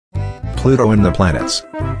Pluto and the planets.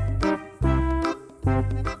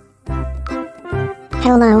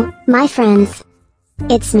 Hello, my friends.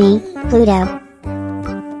 It's me, Pluto.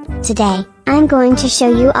 Today, I'm going to show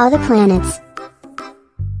you all the planets.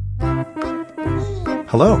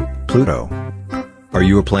 Hello, Pluto. Are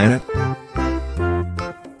you a planet?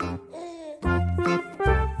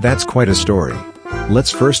 That's quite a story.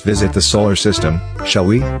 Let's first visit the solar system, shall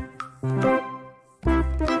we?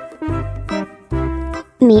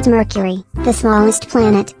 Meet Mercury, the smallest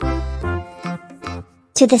planet.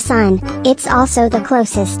 To the Sun, it's also the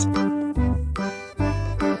closest.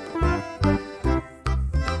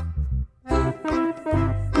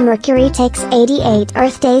 Mercury takes 88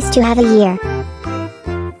 Earth days to have a year.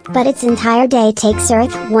 But its entire day takes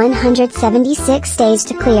Earth 176 days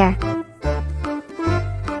to clear.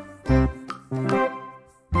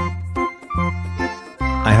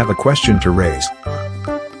 I have a question to raise.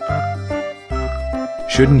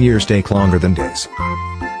 Shouldn't years take longer than days?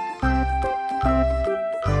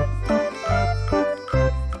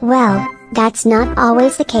 Well, that's not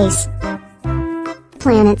always the case.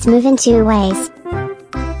 Planets move in two ways.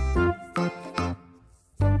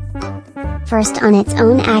 First on its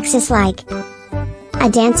own axis, like a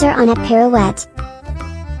dancer on a pirouette.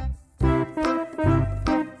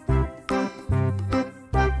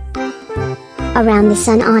 Around the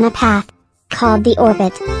Sun on a path, called the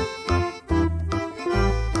orbit.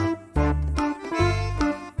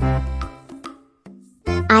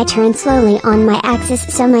 I turn slowly on my axis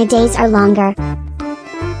so my days are longer.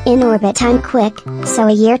 In orbit I'm quick, so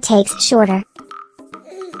a year takes shorter.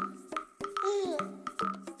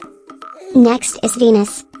 Next is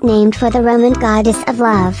Venus, named for the Roman goddess of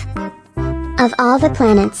love. Of all the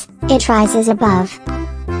planets, it rises above.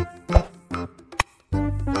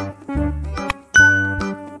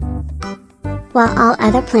 While all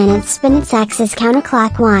other planets spin its axis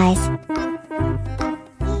counterclockwise,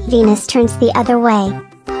 Venus turns the other way,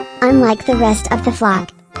 unlike the rest of the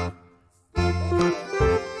flock.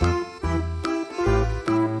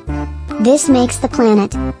 This makes the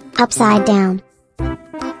planet upside down.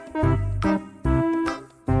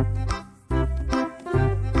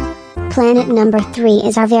 Planet number 3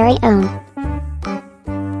 is our very own.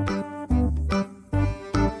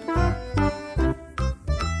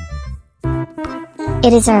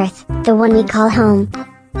 It is Earth, the one we call home.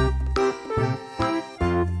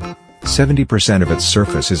 70% of its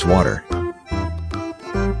surface is water.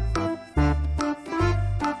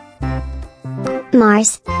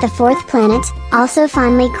 Mars, the fourth planet, also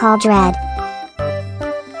fondly called Red.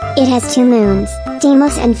 It has two moons,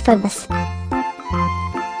 Deimos and Phobos.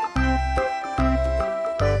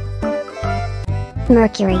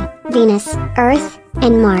 Mercury, Venus, Earth,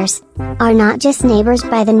 and Mars are not just neighbors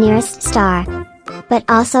by the nearest star, but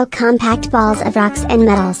also compact balls of rocks and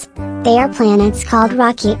metals. They are planets called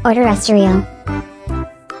rocky or terrestrial.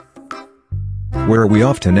 Where are we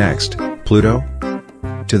off to next, Pluto?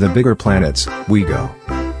 To the bigger planets, we go.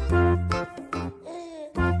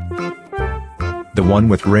 The one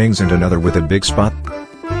with rings and another with a big spot?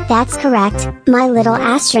 That's correct, my little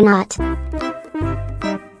astronaut.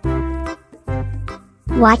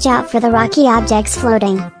 Watch out for the rocky objects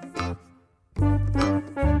floating.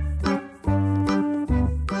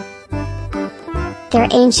 They're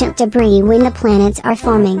ancient debris when the planets are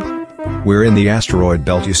forming. We're in the asteroid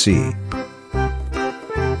belt, you see.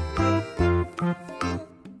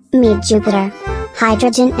 Meet Jupiter.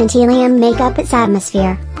 Hydrogen and helium make up its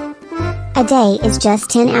atmosphere. A day is just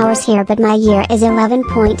 10 hours here, but my year is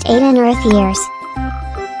 11.8 in Earth years.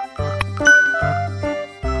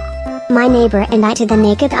 My neighbor and I to the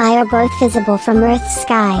naked eye are both visible from Earth's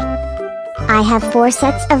sky. I have 4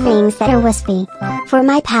 sets of rings that are wispy. For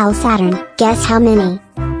my pal Saturn, guess how many?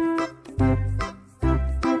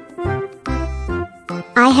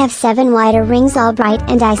 I have 7 wider rings, all bright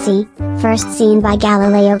and icy, first seen by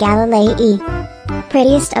Galileo Galilei.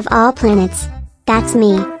 Prettiest of all planets. That's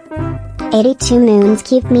me. 82 moons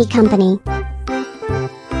keep me company.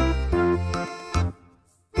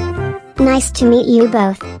 Nice to meet you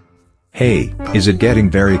both. Hey, is it getting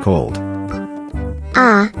very cold?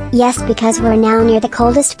 Ah, yes, because we're now near the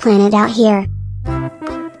coldest planet out here.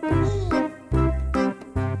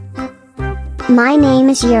 My name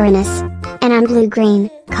is Uranus, and I'm blue-green,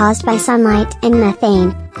 caused by sunlight and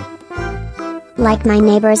methane. Like my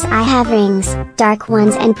neighbors, I have rings, dark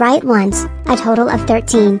ones and bright ones, a total of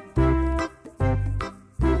 13.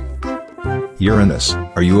 Uranus,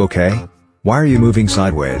 are you okay? Why are you moving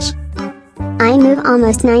sideways? I move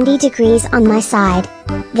almost 90 degrees on my side.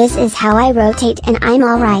 This is how I rotate and I'm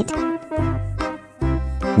alright.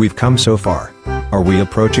 We've come so far. Are we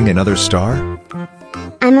approaching another star?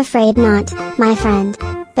 I'm afraid not, my friend.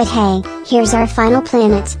 But hey, here's our final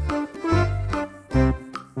planet.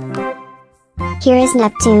 Here is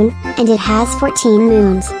Neptune, and it has 14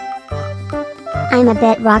 moons. I'm a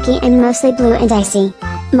bit rocky and mostly blue and icy.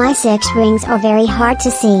 My 6 rings are very hard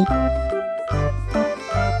to see.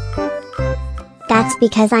 That's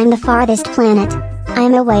because I'm the farthest planet.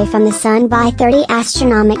 I'm away from the Sun by 30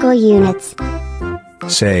 astronomical units.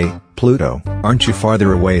 Say, Pluto, aren't you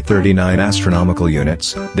farther away 39 astronomical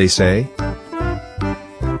units, they say?